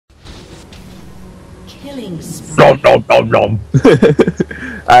Killing spree. Nom nom nom nom.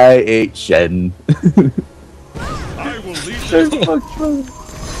 I ate Shen. I will lead the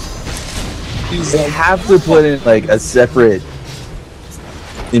They have to put in like a separate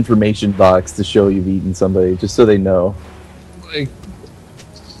information box to show you've eaten somebody, just so they know. Like,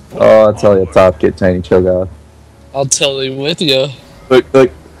 oh, I'll tell you, top get tiny cho'gath. I'll tell him with you. Look,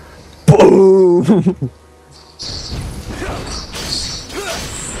 boom.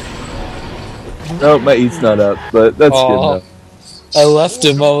 No, my eat's not up, but that's good enough. I left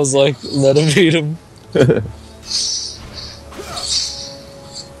him. I was like, let him eat him.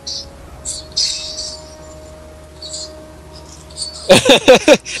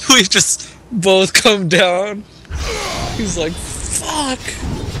 We just both come down. He's like, fuck.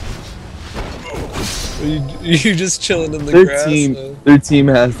 You just chilling in the grass. Their team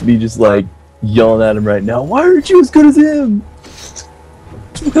has to be just like yelling at him right now. Why aren't you as good as him?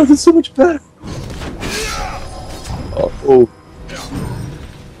 Cho'gath is so much better. Oh.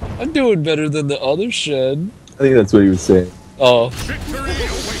 I'm doing better than the other shed. I think that's what he was saying. Oh.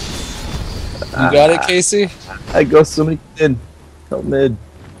 You got it, Casey? I go so many in. Help mid.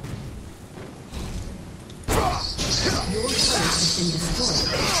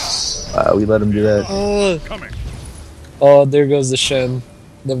 Wow, we let him do that. Oh, there goes the Shen.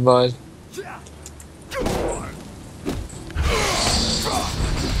 Never mind.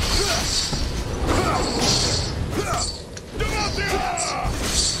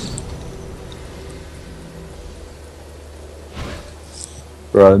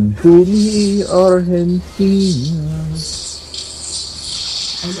 Run to me, Argentina.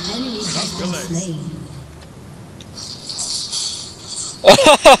 An enemy has been slain.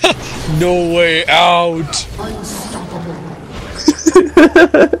 No way out. Unstoppable.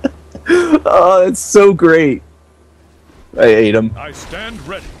 Oh, that's so great. I ate him. I stand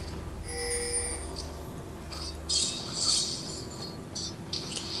ready.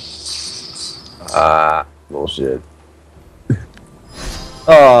 Ah, bullshit.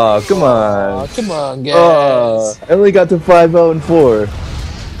 Oh, come on. Oh, come on, guys. Oh, I only got to 5-0 and 4.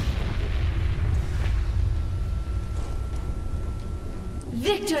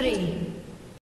 Victory.